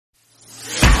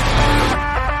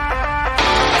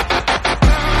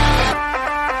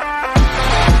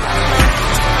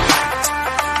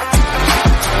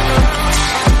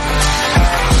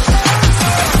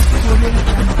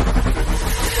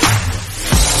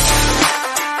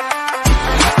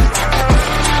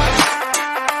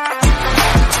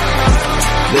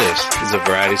is a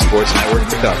Variety Sports Network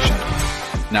production.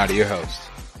 Now to your host.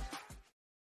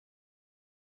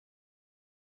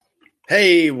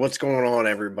 Hey, what's going on,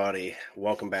 everybody?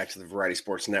 Welcome back to the Variety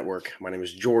Sports Network. My name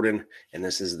is Jordan, and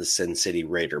this is the Sin City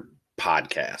Raider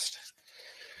podcast.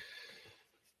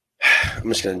 I'm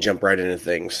just going to jump right into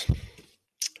things.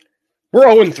 We're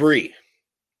 0-3,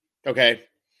 okay?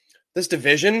 This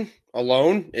division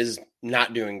alone is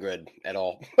not doing good at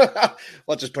all.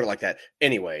 Let's just put it like that.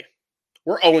 Anyway,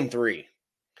 we're 0-3.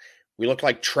 We look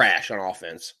like trash on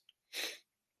offense.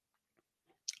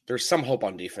 There's some hope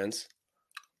on defense.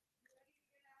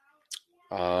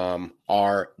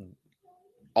 Our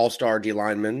all-star D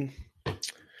linemen,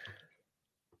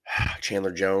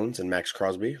 Chandler Jones and Max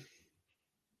Crosby,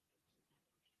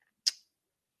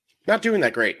 not doing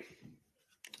that great.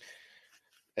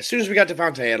 As soon as we got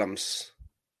Davante Adams,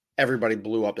 everybody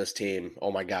blew up this team.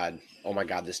 Oh my God,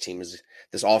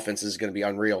 this offense is going to be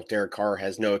unreal. Derek Carr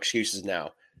has no excuses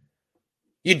now.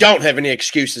 You don't have any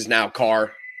excuses now,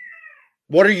 Carr.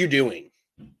 What are you doing?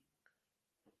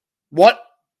 What?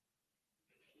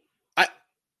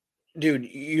 Dude,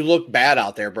 you look bad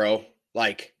out there, bro.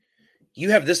 Like,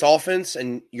 you have this offense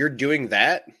and you're doing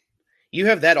that. You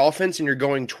have that offense and you're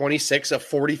going 26 of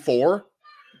 44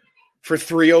 for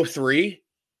 303.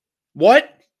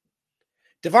 What?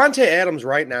 Davante Adams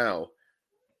right now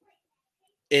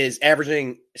is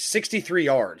averaging 63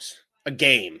 yards a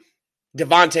game.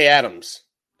 Davante Adams.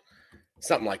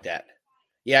 Something like that.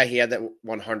 Yeah, he had that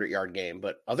 100-yard game.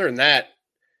 But other than that,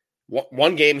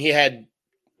 one game he had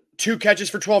 2 catches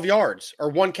for 12 yards, or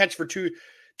 1 catch for two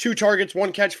targets,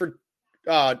 1 catch for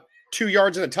 2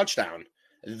 yards and a touchdown.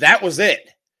 That was it.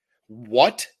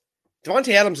 What?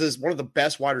 Davante Adams is one of the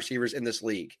best wide receivers in this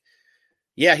league.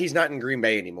 Yeah, he's not in Green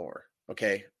Bay anymore.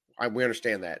 Okay, we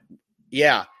understand that.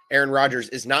 Yeah, Aaron Rodgers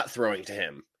is not throwing to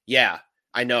him. Yeah,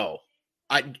 I know.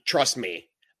 Trust me.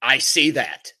 I see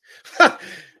that.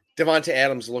 Davante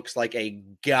Adams looks like a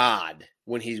god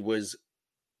when he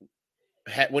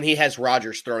has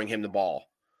Rodgers throwing him the ball.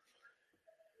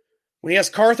 When he has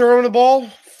Carr throwing the ball,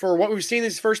 for what we've seen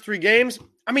these first 3 games,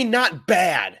 I mean, not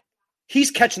bad. He's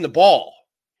catching the ball.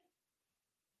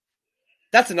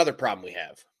 That's another problem we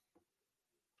have.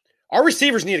 Our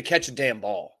receivers need to catch the damn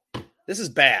ball. This is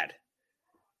bad.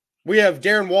 We have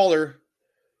Darren Waller,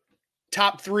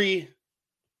 top 3,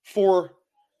 4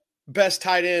 best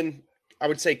tight end, I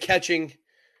would say catching,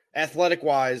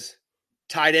 athletic-wise,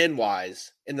 tight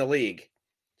end-wise in the league.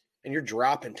 And you're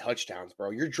dropping touchdowns,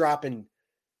 bro. You're dropping,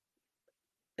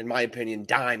 in my opinion,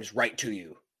 dimes right to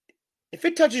you. If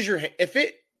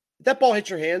that ball hits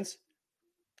your hands,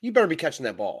 you better be catching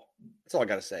that ball. That's all I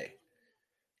got to say.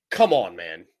 Come on,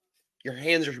 man. Your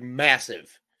hands are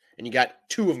massive, and you got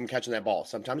 2 of them catching that ball.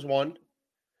 Sometimes 1.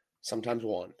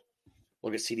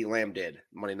 Look at CeeDee Lamb did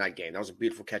Monday night game. That was a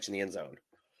beautiful catch in the end zone.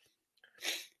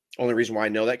 Only reason why I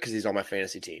know that, because he's on my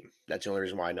fantasy team. That's the only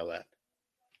reason why I know that.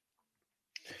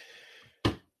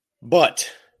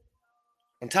 But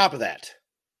on top of that,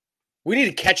 we need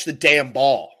to catch the damn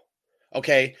ball.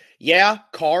 Okay? Yeah,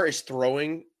 Carr is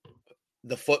throwing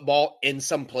the football in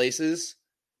some places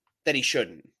that he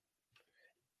shouldn't.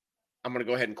 I'm going to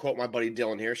go ahead and quote my buddy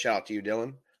Dylan here. Shout out to you,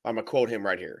 Dylan. I'm going to quote him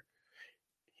right here.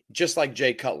 Just like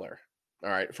Jay Cutler,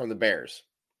 all right, from the Bears.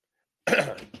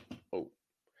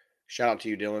 Shout out to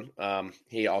you, Dylan.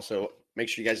 He also, make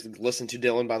sure you guys listen to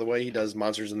Dylan, by the way. He does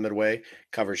Monsters in the Midway,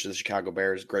 coverage to the Chicago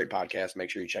Bears. Great podcast. Make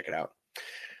sure you check it out.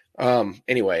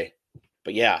 Anyway,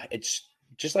 but yeah, it's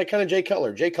just like kind of Jay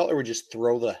Cutler. Jay Cutler would just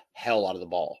throw the hell out of the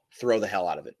ball. Throw the hell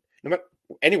out of it. No matter,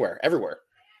 anywhere, everywhere.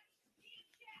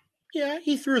 Yeah,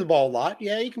 he threw the ball a lot.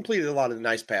 Yeah, he completed a lot of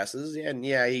nice passes. And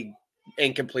yeah, he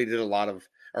made a lot of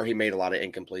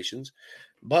incompletions.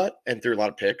 And threw a lot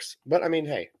of picks. But I mean,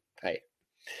 hey.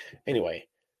 Anyway,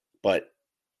 but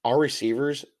our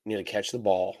receivers need to catch the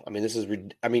ball. I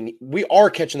mean, we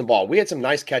are catching the ball. We had some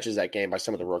nice catches that game by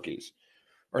some of the rookies.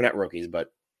 Or not rookies,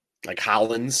 but like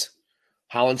Hollins.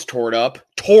 Hollins tore it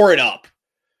up.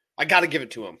 I got to give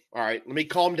it to him. All right, let me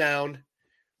calm down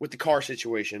with the Carr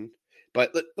situation.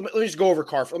 But let me just go over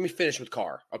Carr. Let me finish with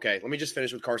Carr. Okay, let me just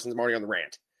finish with Carr since I'm already on the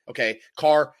rant. Okay,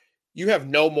 Carr, you have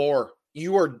no more.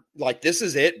 You are like, this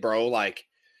is it, bro. Like,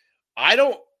 I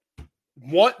don't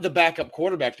want the backup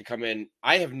quarterback to come in.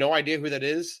 I have no idea who that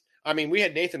is. I mean, we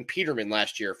had Nathan Peterman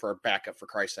last year for a backup, for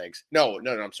Christ's sakes. No,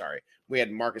 I'm sorry. We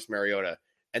had Marcus Mariota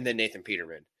and then Nathan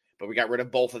Peterman. But we got rid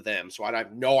of both of them, so I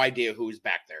have no idea who's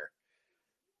back there.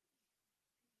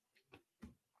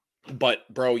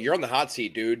 But, bro, you're on the hot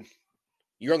seat, dude.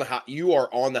 You are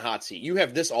on the hot seat. You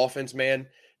have this offense, man,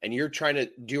 and you're trying to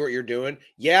do what you're doing,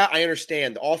 yeah, I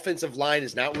understand. The offensive line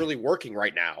is not really working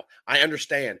right now. I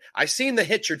understand. I've seen the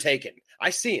hits you're taking. I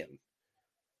see them.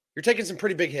 You're taking some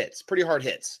pretty big hits, pretty hard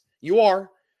hits. You are,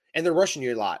 and they're rushing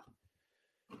you a lot.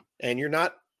 And you're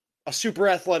not a super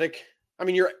athletic. I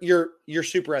mean, you're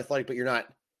super athletic, but you're not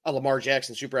a Lamar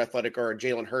Jackson super athletic or a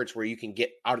Jalen Hurts where you can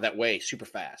get out of that way super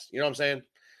fast. You know what I'm saying?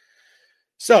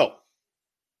 So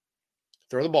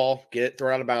throw the ball, get it,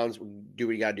 throw it out of bounds, do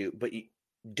what you got to do. But you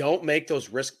don't make those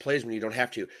risk plays when you don't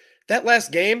have to. That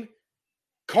last game,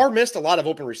 Carr missed a lot of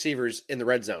open receivers in the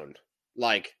red zone.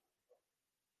 Like,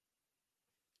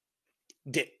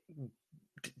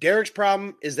 Derek's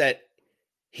problem is that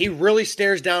he really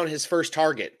stares down his first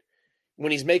target.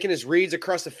 When he's making his reads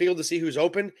across the field to see who's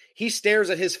open, he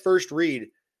stares at his first read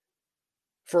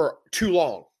for too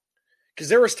long. Because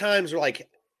there was times where, like,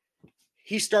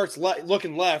 he starts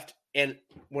looking left, and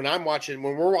when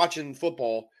we're watching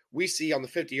football, we see on the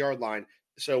 50-yard line.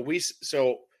 So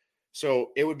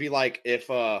it would be like if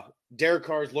Derek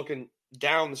Carr is looking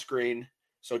down the screen,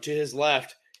 so to his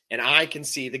left, and I can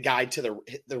see the guy to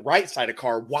the right side of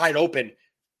Carr wide open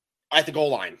at the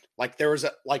goal line. Like, there was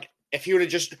if he would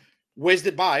have just whizzed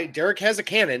it by. Derek has a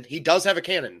cannon. He does have a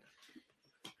cannon.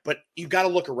 But you got to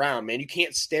look around, man. You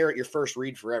can't stare at your first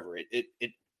read forever.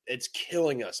 It's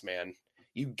killing us, man.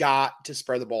 You got to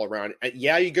spread the ball around.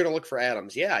 Yeah, you're going to look for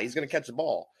Adams. Yeah, he's going to catch the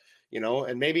ball,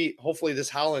 and maybe hopefully this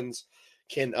Hollins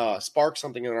can spark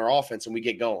something in our offense and we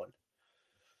get going.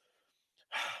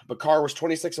 But Carr was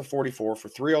 26 of 44 for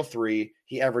 303.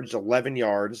 He averaged 11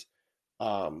 yards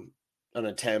an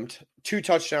attempt, 2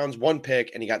 touchdowns, 1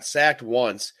 pick, and he got sacked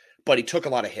once, but he took a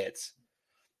lot of hits.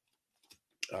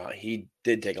 He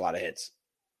did take a lot of hits.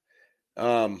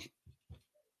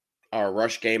 Our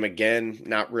rush game, again,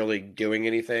 not really doing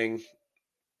anything.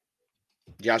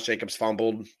 Josh Jacobs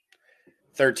fumbled,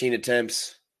 13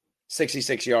 attempts,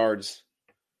 66 yards.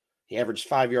 He averaged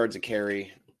 5 yards a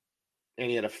carry, and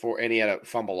he had a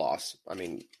fumble loss. I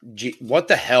mean, what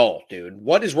the hell, dude?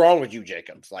 What is wrong with you,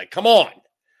 Jacobs? Like, come on.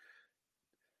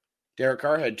 Derek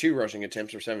Carr had 2 rushing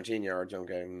attempts for 17 yards.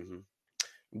 Okay. Mm-hmm.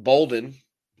 Bolden,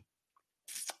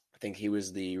 I think he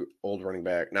was the old running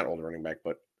back, not old running back,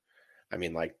 but I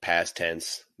mean, like, past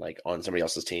tense, like on somebody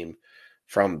else's team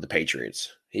from the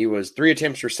Patriots. He was 3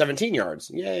 attempts for 17 yards.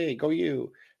 Yay, go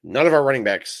you. None of our running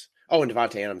backs. Oh, and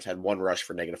Devontae Adams had 1 rush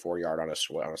for -4 yard on a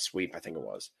sweep, I think it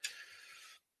was.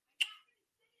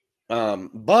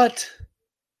 But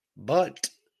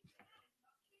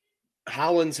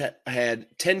Hollins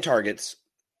had 10 targets,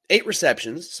 8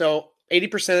 receptions, so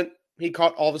 80%. He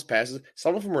caught all of his passes.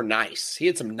 Some of them were nice. He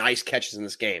had some nice catches in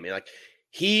this game. And, like,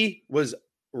 he was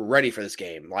ready for this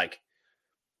game. Like,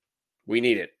 we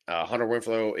need it. Hunter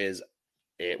Renfrow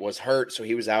was hurt, so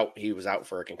he was out. He was out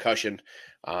for a concussion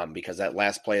because that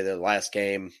last play of the last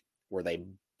game where they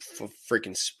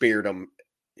freaking speared him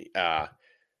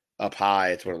up high.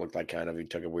 It's what it looked like, kind of.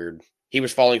 He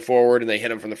was falling forward, and they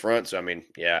hit him from the front. So, I mean,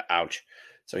 yeah, ouch.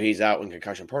 So he's out in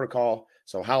concussion protocol.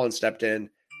 So Hollins stepped in,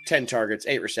 10 targets,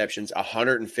 8 receptions,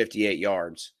 158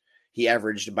 yards. He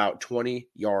averaged about 20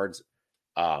 yards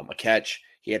a catch.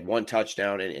 He had 1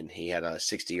 touchdown, and he had a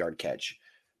 60-yard catch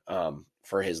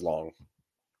for his long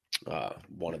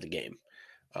one of the game.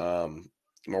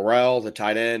 Morrell, the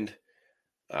tight end,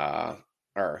 I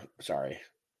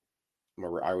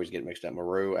always get mixed up.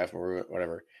 Maru,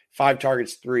 whatever. 5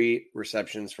 targets, 3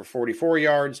 receptions for 44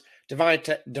 yards.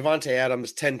 Devontae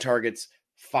Adams, 10 targets,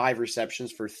 5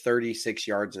 receptions for 36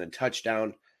 yards and a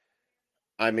touchdown.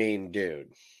 I mean,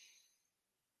 dude.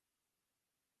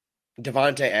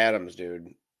 Devontae Adams,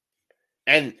 dude.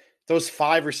 And those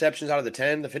 5 receptions out of the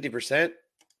 10, the 50%,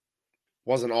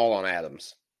 wasn't all on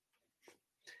Adams.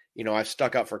 I've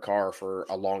stuck up for Carr for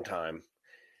a long time.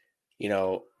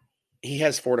 He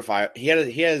has 4 to 5. He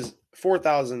has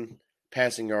 4,000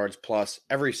 passing yards plus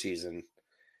every season.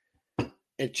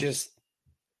 It just,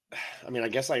 I mean, I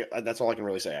guess that's all I can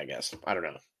really say, I guess. I don't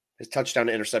know. His touchdown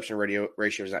to interception ratio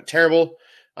is not terrible.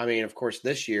 I mean, of course,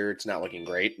 this year it's not looking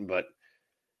great, but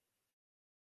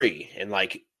and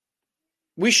like,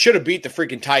 we should have beat the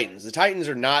freaking Titans. The Titans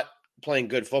are not playing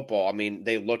good football. I mean,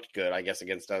 they looked good, I guess,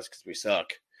 against us because we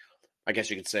suck, I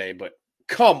guess you could say, but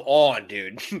come on,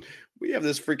 dude. We have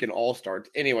this freaking all-star.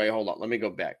 Anyway, hold on. Let me go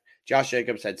back. Josh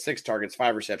Jacobs had 6 targets,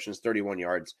 5 receptions, 31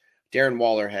 yards. Darren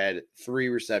Waller had 3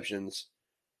 receptions,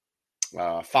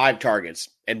 5 targets.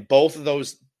 And both of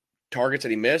those targets that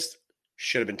he missed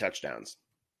should have been touchdowns.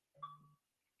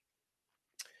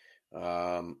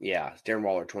 Darren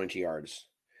Waller, 22 yards.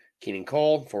 Keenan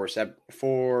Cole,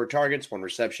 4 targets, 1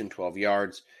 reception, 12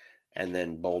 yards. And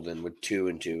then Bolden with 2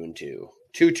 and 2 and 2.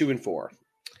 2, 2, and 4.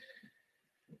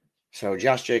 So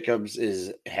Josh Jacobs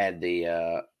had the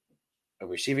a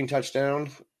receiving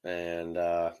touchdown and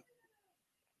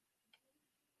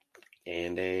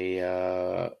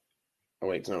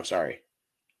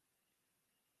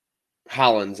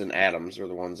Hollins and Adams were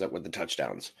the ones that with the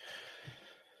touchdowns.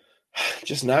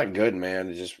 Just not good, man.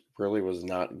 It just really was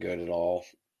not good at all.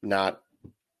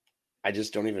 I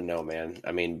just don't even know, man.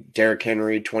 I mean, Derrick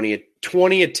Henry,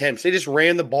 20 attempts. They just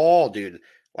ran the ball, dude.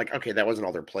 Like, okay, that wasn't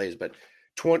all their plays, but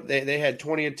they had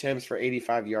 20 attempts for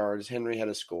 85 yards. Henry had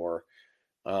a score.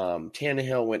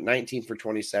 Tannehill went 19 for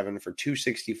 27 for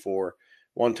 264,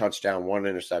 one touchdown, one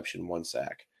interception, one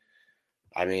sack.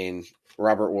 I mean,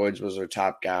 Robert Woods was their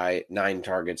top guy, 9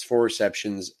 targets, 4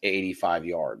 receptions, 85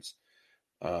 yards.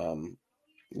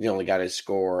 The only guy to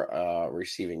score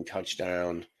receiving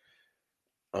touchdown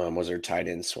was their tight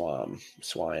end Swam,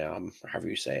 however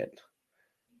you say it.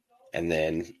 And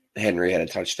then Henry had a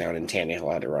touchdown and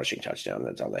Tannehill had a rushing touchdown.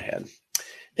 That's all they had.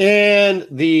 And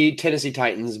the Tennessee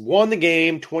Titans won the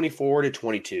game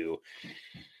 24-22.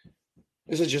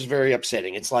 This is just very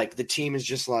upsetting. It's like the team is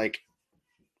just like,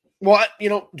 what? You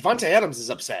know, Devontae Adams is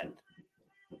upset.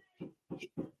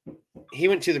 He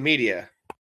went to the media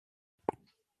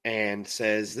and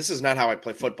says, this is not how I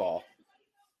play football.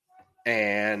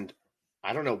 And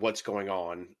I don't know what's going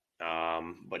on,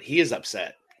 but he is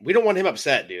upset. We don't want him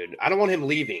upset, dude. I don't want him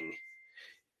leaving.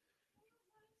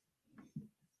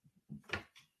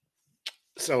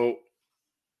 So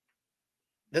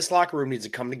this locker room needs to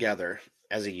come together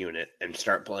as a unit and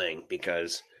start playing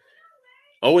because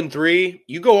 0-3,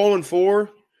 you go 0-4,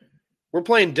 we're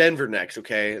playing Denver next,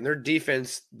 okay? And their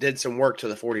defense did some work to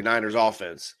the 49ers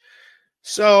offense.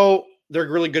 So they're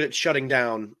really good at shutting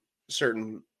down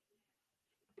certain,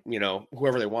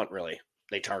 whoever they want, really.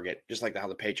 They target, just like how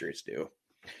the Patriots do.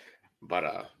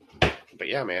 But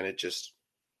yeah, man,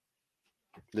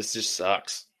 this just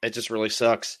sucks. It just really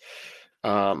sucks.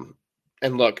 And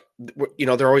look,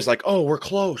 they're always like, oh, we're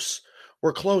close.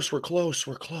 We're close.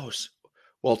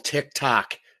 Well,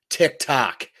 tick-tock.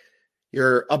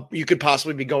 You could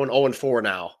possibly be going 0-4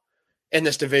 now in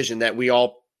this division that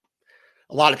a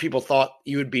lot of people thought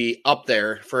you would be up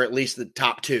there for at least the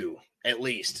top 2, at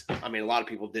least. I mean, a lot of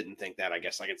people didn't think that, I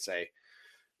guess I could say.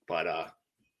 But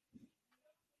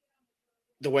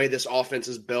the way this offense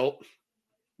is built,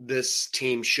 this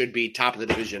team should be top of the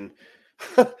division.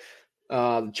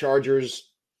 The Chargers,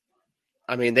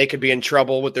 I mean, they could be in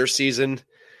trouble with their season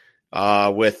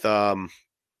with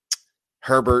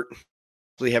Herbert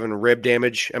having rib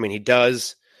damage. I mean, he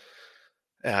does.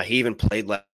 He even played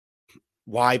left.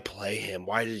 Why play him?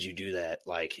 Why did you do that?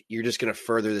 Like, you're just going to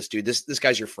further this dude. This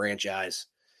guy's your franchise.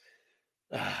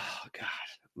 Oh, God.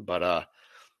 But,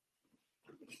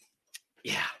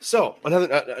 yeah. So,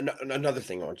 another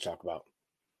thing I want to talk about.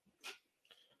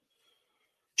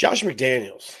 Josh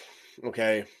McDaniels.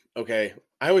 Okay.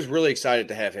 I was really excited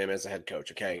to have him as a head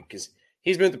coach, okay? Because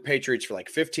he's been with the Patriots for like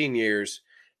 15 years,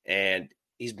 and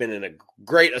he's been a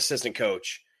great assistant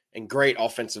coach and great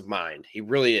offensive mind. He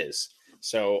really is.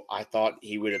 So I thought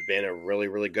he would have been a really,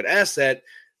 really good asset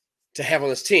to have on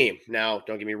this team. Now,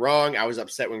 don't get me wrong. I was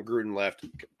upset when Gruden left.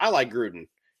 I like Gruden.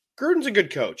 Gruden's a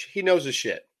good coach. He knows his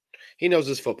shit. He knows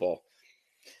his football.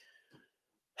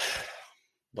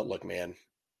 But look, man,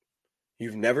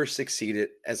 you've never succeeded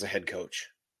as a head coach.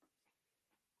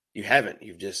 You haven't.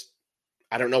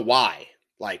 I don't know why.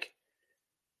 Like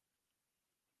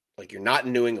you're not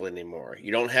in New England anymore.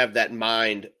 You don't have that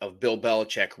mind of Bill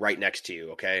Belichick right next to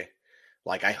you, okay?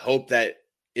 Like, I hope that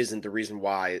isn't the reason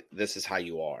why this is how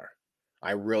you are.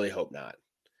 I really hope not.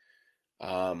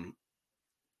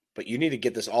 But you need to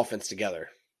get this offense together.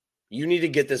 You need to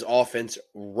get this offense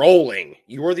rolling.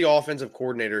 You are the offensive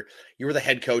coordinator. You are the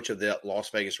head coach of the Las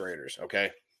Vegas Raiders,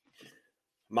 okay?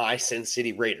 My Sin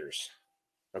City Raiders,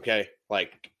 okay?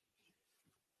 Like,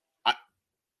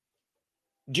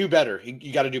 do better.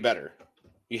 You got to do better.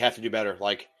 You have to do better.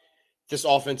 Like, this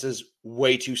offense is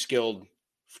way too skilled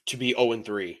to be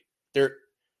 0-3.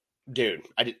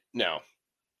 No.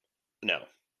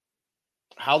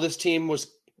 How this team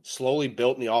was slowly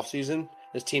built in the offseason,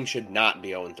 this team should not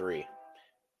be 0-3.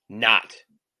 Not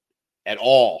at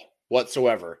all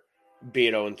whatsoever be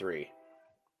it 0-3.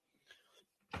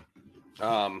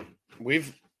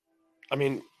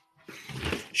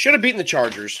 Should have beaten the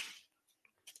Chargers.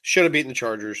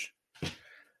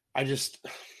 I just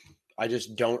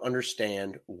don't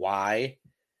understand why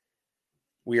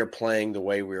we are playing the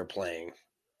way we are playing.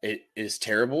 It is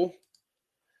terrible.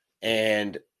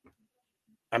 And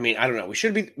I mean, I don't know. We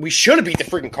should have beat the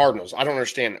freaking Cardinals. I don't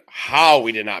understand how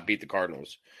we did not beat the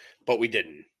Cardinals, but we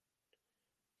didn't.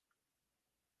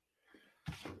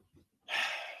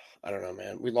 I don't know,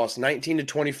 man. We lost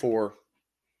 19-24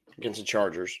 against the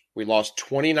Chargers. We lost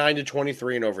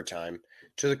 29-23 in overtime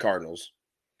to the Cardinals.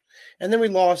 And then we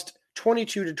lost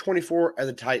 22-24 at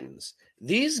the Titans.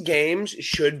 These games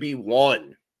should be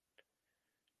won.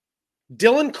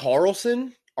 Dylan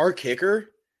Carlson, our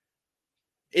kicker,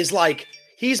 is like,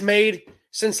 he's made,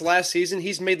 since last season,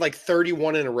 he's made like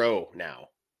 31 in a row now.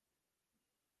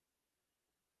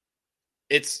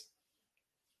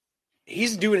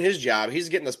 He's doing his job. He's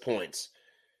getting us points.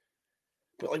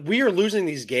 But like, we are losing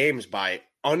these games by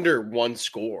under one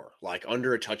score, like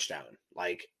under a touchdown.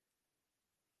 Like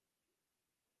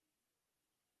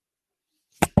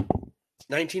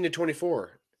 19-24.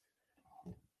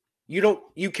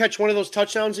 You catch one of those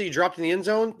touchdowns that you dropped in the end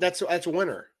zone, that's a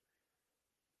winner.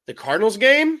 The Cardinals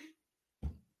game,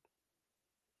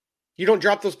 you don't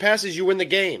drop those passes, you win the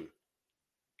game.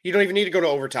 You don't even need to go to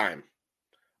overtime.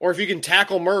 Or if you can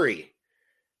tackle Murray.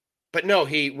 But no,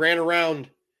 he ran around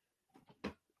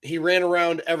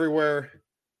everywhere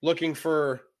looking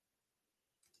for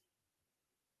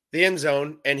the end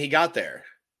zone, and he got there.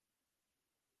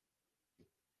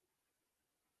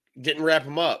 Didn't wrap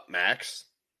him up, Max.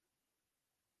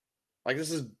 Like,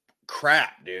 this is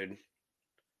crap, dude. I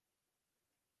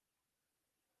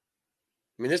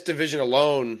mean, this division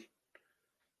alone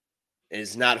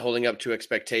is not holding up to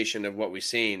expectation of what we've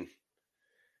seen.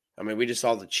 I mean, we just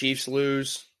saw the Chiefs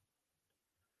lose.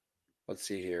 Let's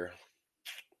see here.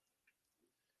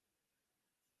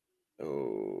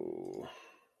 Oh.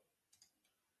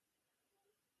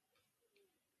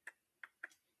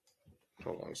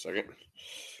 Hold on a second.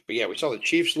 But yeah, we saw the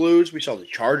Chiefs lose. We saw the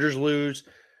Chargers lose.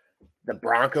 The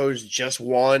Broncos just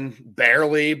won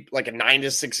barely, like a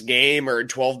 9-6 game or a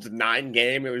 12-9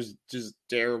 game. It was just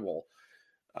terrible.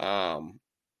 I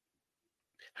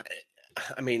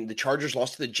mean, the Chargers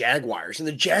lost to the Jaguars, and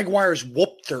the Jaguars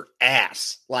whooped their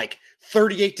ass, like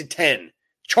 38-10.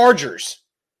 Chargers,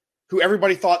 who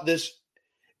everybody thought this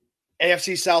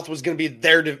AFC South was going to be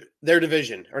their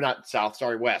division, or not South,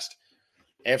 sorry, West.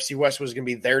 AFC West was going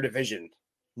to be their division.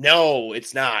 No,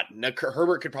 it's not. Now,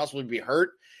 Herbert could possibly be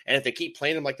hurt, and if they keep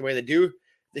playing him like the way they do,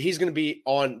 he's going to be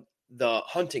on the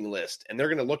hunting list, and they're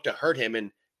going to look to hurt him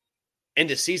in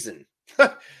end of season.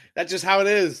 That's just how it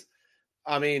is.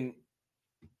 I mean,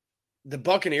 the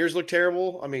Buccaneers look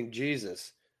terrible. I mean,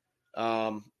 Jesus.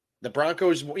 The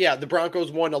Broncos won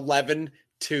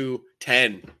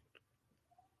 11-10.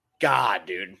 God,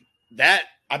 dude. That,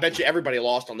 I bet you everybody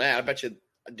lost on that. I bet you,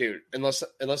 dude, unless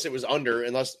it was under,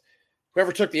 unless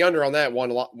whoever took the under on that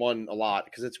won a lot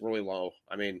because it's really low.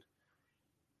 I mean,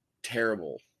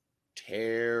 terrible.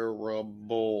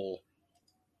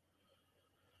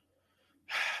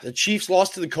 The Chiefs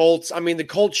lost to the Colts. I mean, the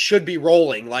Colts should be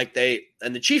rolling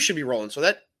and the Chiefs should be rolling. So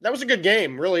that was a good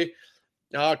game, really.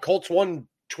 Colts won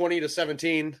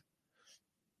 20-17.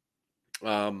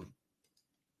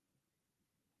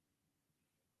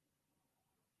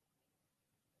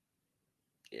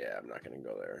 Yeah, I'm not going to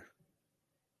go there.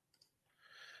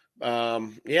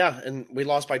 And we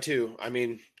lost by 2. I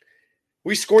mean,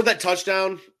 we scored that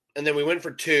touchdown, and then we went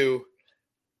for 2,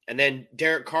 and then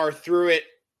Derek Carr threw it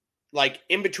like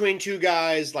in between 2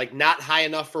 guys, like not high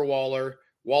enough for Waller.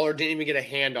 Waller didn't even get a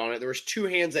hand on it. There was 2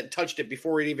 hands that touched it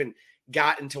before it even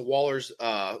got into Waller's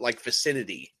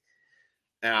vicinity.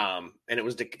 And it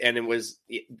was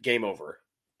game over.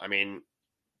 I mean,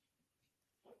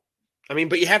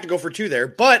 but you have to go for 2 there.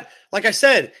 But like I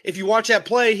said, if you watch that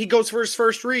play, he goes for his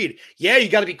first read. Yeah, you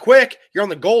got to be quick. You're on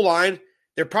the goal line.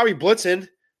 They're probably blitzing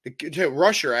to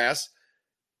rush your ass.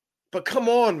 But come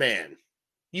on, man.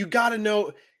 You got to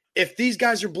know if these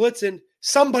guys are blitzing,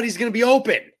 somebody's going to be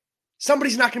open.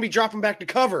 Somebody's not going to be dropping back to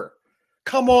cover.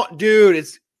 Come on, dude.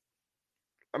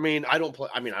 I don't play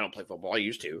football. I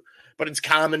used to. But it's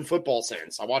common football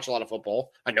sense. I watch a lot of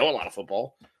football. I know a lot of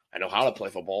football. I know how to play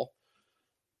football.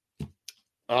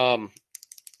 But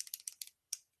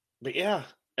yeah,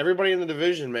 everybody in the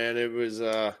division, man, it was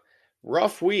a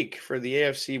rough week for the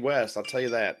AFC West. I'll tell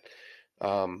you that.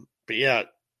 But yeah,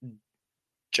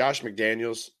 Josh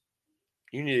McDaniels,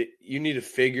 you need to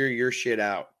figure your shit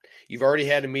out. You've already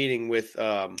had a meeting with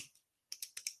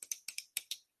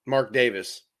Mark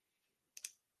Davis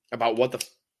about what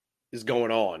is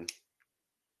going on.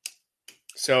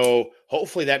 So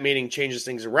hopefully that meeting changes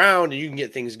things around and you can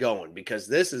get things going, because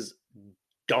this is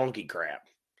donkey crap.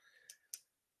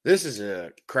 This is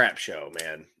a crap show,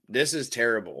 man. This is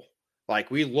terrible. Like,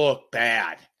 we look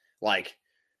bad. Like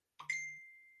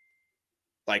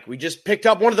we just picked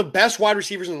up one of the best wide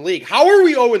receivers in the league. How are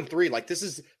we 0-3? Like, this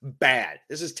is bad.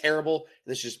 This is terrible.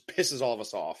 And this just pisses all of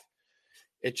us off.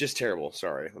 It's just terrible.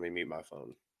 Sorry. Let me mute my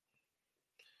phone.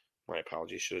 My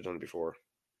apologies. Should have done it before.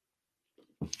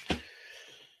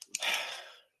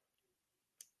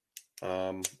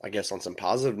 I guess on some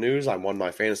positive news, I won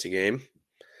my fantasy game.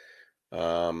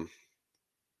 I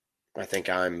think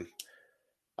I'm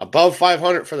above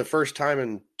 500 for the first time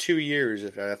in 2 years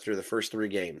after the first 3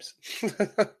 games.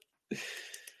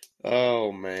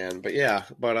 Oh, man. But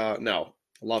no.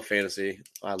 I love fantasy.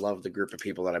 I love the group of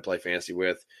people that I play fantasy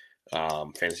with.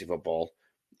 Fantasy football.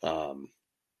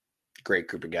 Great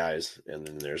group of guys. And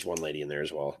then there's one lady in there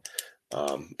as well.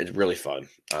 It's really fun.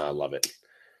 I love it.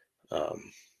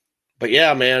 But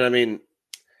yeah, man, I mean,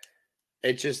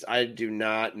 I do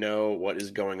not know what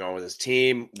is going on with this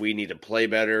team. We need to play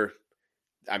better.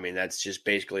 I mean, that's just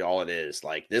basically all it is.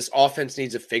 Like, this offense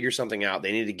needs to figure something out.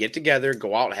 They need to get together,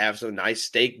 go out and have some nice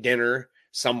steak dinner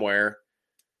somewhere.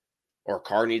 Or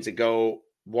Carr needs to go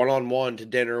one-on-one to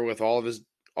dinner with all of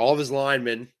his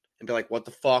linemen and be like, what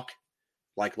the fuck?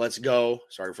 Like, let's go.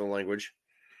 Sorry for the language.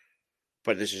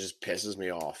 But this just pisses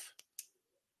me off.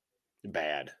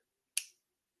 Bad.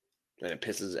 And it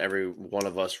pisses every one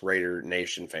of us Raider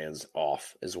Nation fans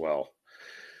off as well.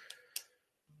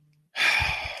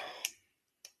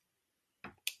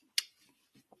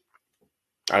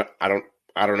 I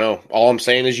don't know. All I'm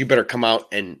saying is you better come out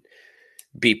and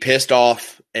be pissed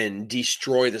off and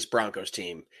destroy this Broncos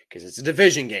team because it's a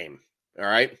division game. All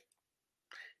right?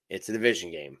 It's a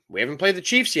division game. We haven't played the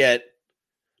Chiefs yet,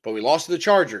 but we lost to the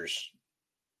Chargers.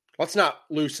 Let's not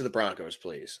lose to the Broncos,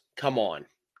 please. Come on.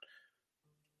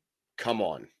 Come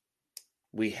on.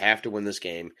 We have to win this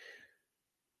game.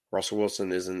 Russell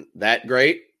Wilson isn't that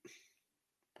great.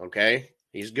 Okay?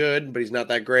 He's good, but he's not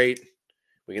that great.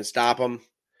 We can stop him.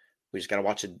 We just got to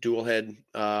watch a dual head.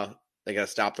 They got to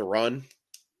stop the run.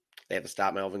 They have to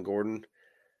stop Melvin Gordon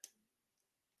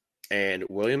and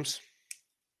Williams.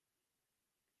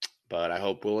 But I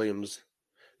hope Williams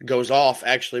goes off,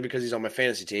 actually, because he's on my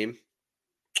fantasy team.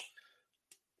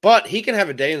 But he can have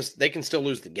a day and they can still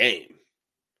lose the game,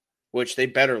 which they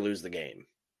better lose the game.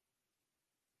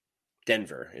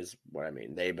 Denver is what I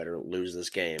mean. They better lose this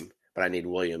game, but I need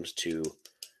Williams to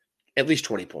at least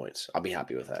 20 points. I'll be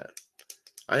happy with that.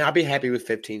 I'll be happy with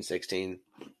 15, 16.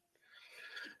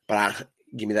 But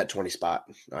give me that 20 spot.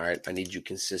 All right. I need you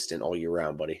consistent all year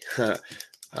round, buddy.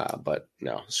 But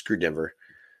no, screw Denver.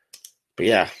 But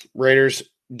yeah, Raiders,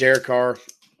 Derek Carr,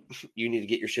 you need to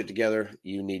get your shit together.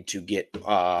 You need to get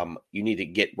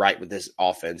right with this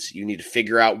offense. You need to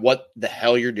figure out what the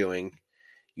hell you're doing.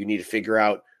 You need to figure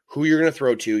out who you're going to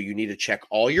throw to. You need to check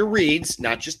all your reads,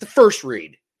 not just the first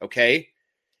read, okay?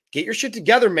 Get your shit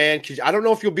together, man, because I don't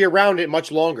know if you'll be around it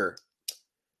much longer.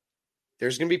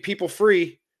 There's going to be people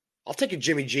free. I'll take a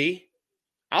Jimmy G.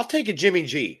 I'll take a Jimmy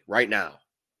G right now.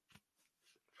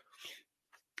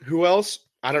 Who else?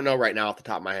 I don't know right now off the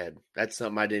top of my head. That's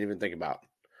something I didn't even think about.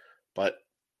 But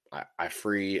I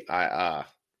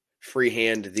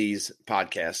freehand these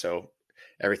podcasts, so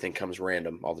everything comes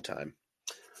random all the time.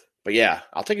 But yeah,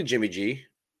 I'll take a Jimmy G.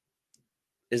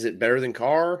 Is it better than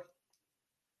Carr?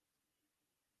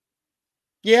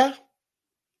 Yeah.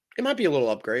 It might be a little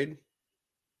upgrade.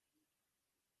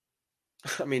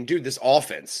 I mean, dude, this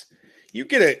offense. You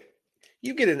get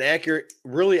an accurate,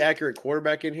 really accurate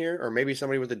quarterback in here, or maybe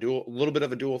somebody with a little bit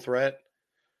of a dual threat.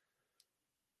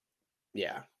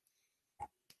 Yeah.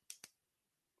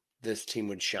 This team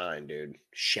would shine, dude.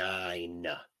 Shine.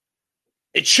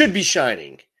 It should be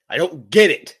shining. I don't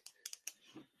get it.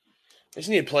 I just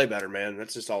need to play better, man.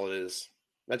 That's just all it is.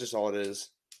 That's just all it is.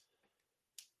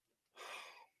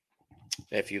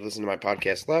 If you listened to my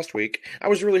podcast last week, I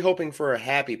was really hoping for a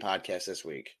happy podcast this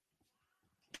week.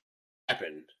 It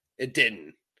happened. It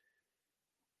didn't.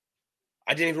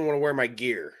 I didn't even want to wear my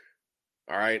gear.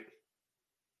 All right.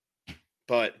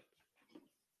 But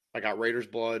I got Raiders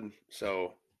blood,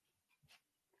 so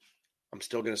I'm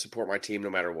still going to support my team no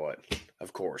matter what,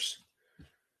 of course.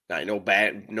 Now, no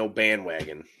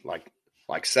bandwagon like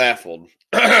Saffold.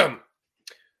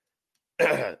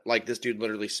 Like this dude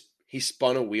literally, he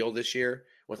spun a wheel this year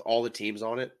with all the teams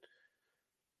on it.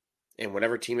 And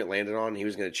whatever team it landed on, he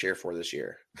was going to cheer for this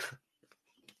year.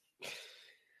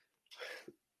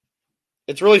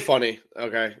 It's really funny.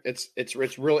 Okay.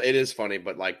 It's real. It is funny,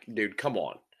 but like, dude, come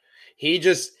on. He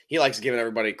likes giving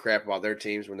everybody crap about their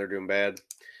teams when they're doing bad.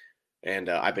 And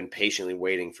I've been patiently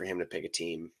waiting for him to pick a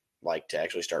team like to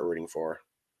actually start rooting for.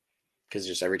 Because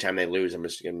just every time they lose, I'm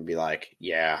just going to be like,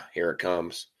 yeah, here it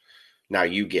comes. Now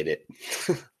you get it.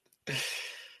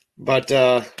 But,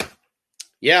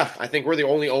 yeah, I think we're the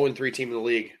only 0-3 team in the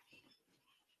league.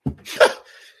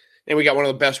 And we got one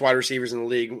of the best wide receivers in the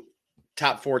league.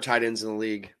 Top 4 tight ends in the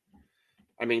league.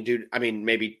 I mean, dude, I don't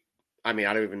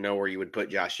even know where you would put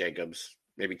Josh Jacobs.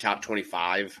 maybe top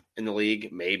 25 in the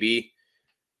league, maybe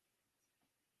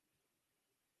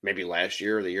last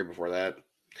year or the year before that.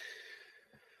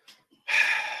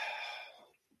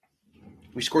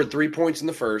 We scored 3 points in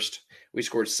the first. We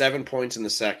scored 7 points in the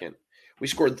second. We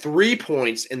scored 3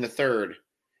 points in the third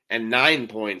and 9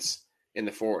 points in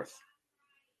the fourth.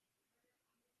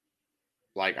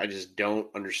 Like, I just don't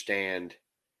understand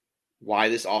why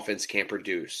this offense can't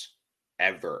produce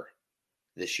ever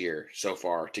this year so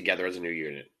far together as a new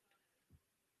unit.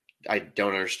 I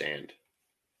don't understand.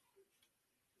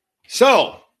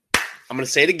 So, I'm going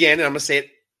to say it again, and I'm going to say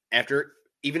it after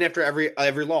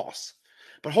every loss.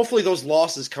 But hopefully those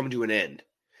losses come to an end,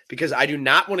 because I do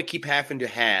not want to keep having to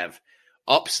have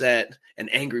upset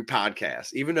and angry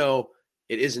podcasts, even though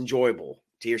it is enjoyable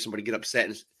to hear somebody get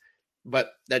upset.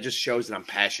 But that just shows that I'm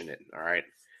passionate, all right?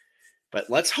 But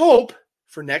let's hope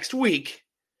for next week,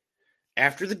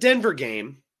 after the Denver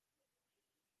game,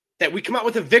 that we come out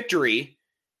with a victory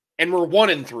and we're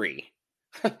 1-3.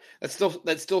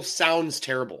 That still sounds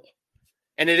terrible.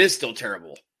 And it is still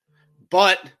terrible.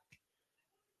 But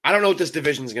I don't know what this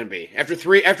division is going to be. After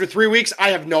 3 weeks, I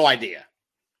have no idea.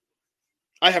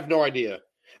 I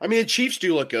mean, the Chiefs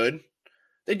do look good.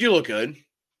 They do look good.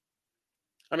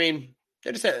 I mean,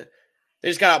 they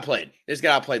just got outplayed. They just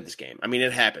got outplayed this game. I mean,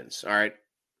 it happens, all right?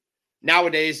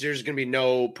 Nowadays, there's going to be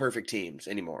no perfect teams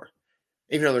anymore,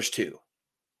 even though there's 2.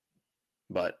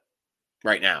 But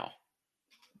right now,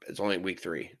 it's only week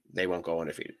 3. They won't go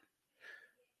undefeated.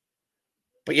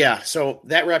 But yeah, so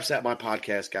that wraps up my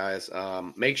podcast, guys.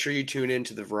 Make sure you tune in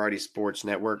to the Variety Sports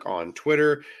Network on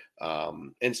Twitter,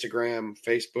 Instagram,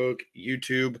 Facebook,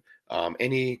 YouTube,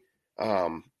 any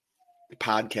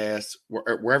podcasts,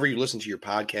 wherever you listen to your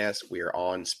podcasts. We are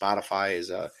on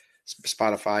Spotify.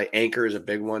 Spotify Anchor is a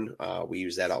big one. We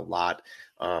use that a lot,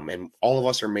 and all of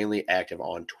us are mainly active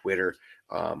on Twitter.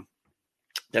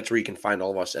 That's where you can find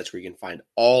all of us. That's where you can find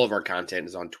all of our content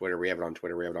is on Twitter. We have it on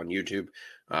Twitter. We have it on YouTube.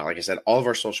 Like I said, all of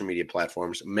our social media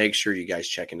platforms. Make sure you guys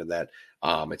check into that.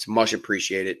 It's much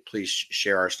appreciated. Please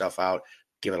share our stuff out.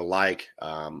 Give it a like.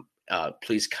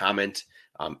 Please comment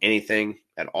anything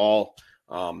at all.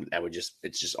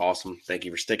 It's just awesome. Thank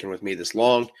you for sticking with me this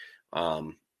long.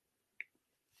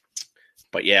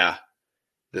 But yeah,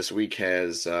 this week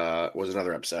was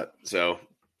another upset. So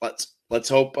let's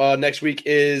hope next week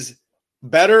is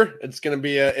better. It's going to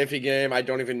be an iffy game. I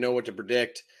don't even know what to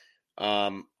predict.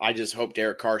 I just hope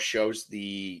Derek Carr shows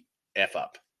the F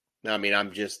up. I mean,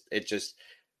 that's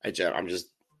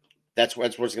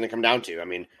what's going to come down to. I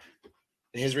mean,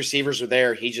 his receivers are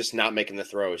there. He's just not making the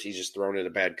throws. He's just throwing into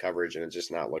bad coverage, and it's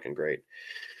just not looking great.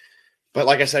 But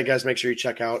like I said, guys, make sure you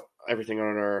check out everything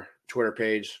on our Twitter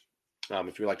page.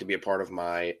 If you'd like to be a part of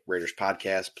my Raiders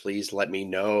podcast, please let me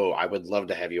know. I would love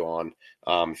to have you on.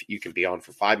 If you can be on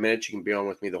for 5 minutes, you can be on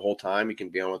with me the whole time. You can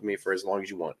be on with me for as long as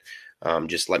you want.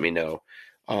 Just let me know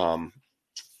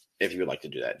if you would like to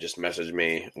do that. Just message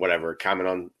me, whatever,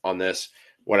 comment on this,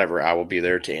 whatever. I will be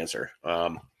there to answer.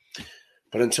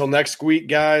 But until next week,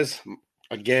 guys,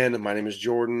 again, my name is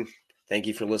Jordan. Thank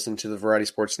you for listening to the Variety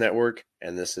Sports Network,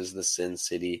 and this is the Sin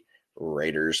City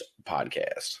Raiders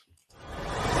podcast.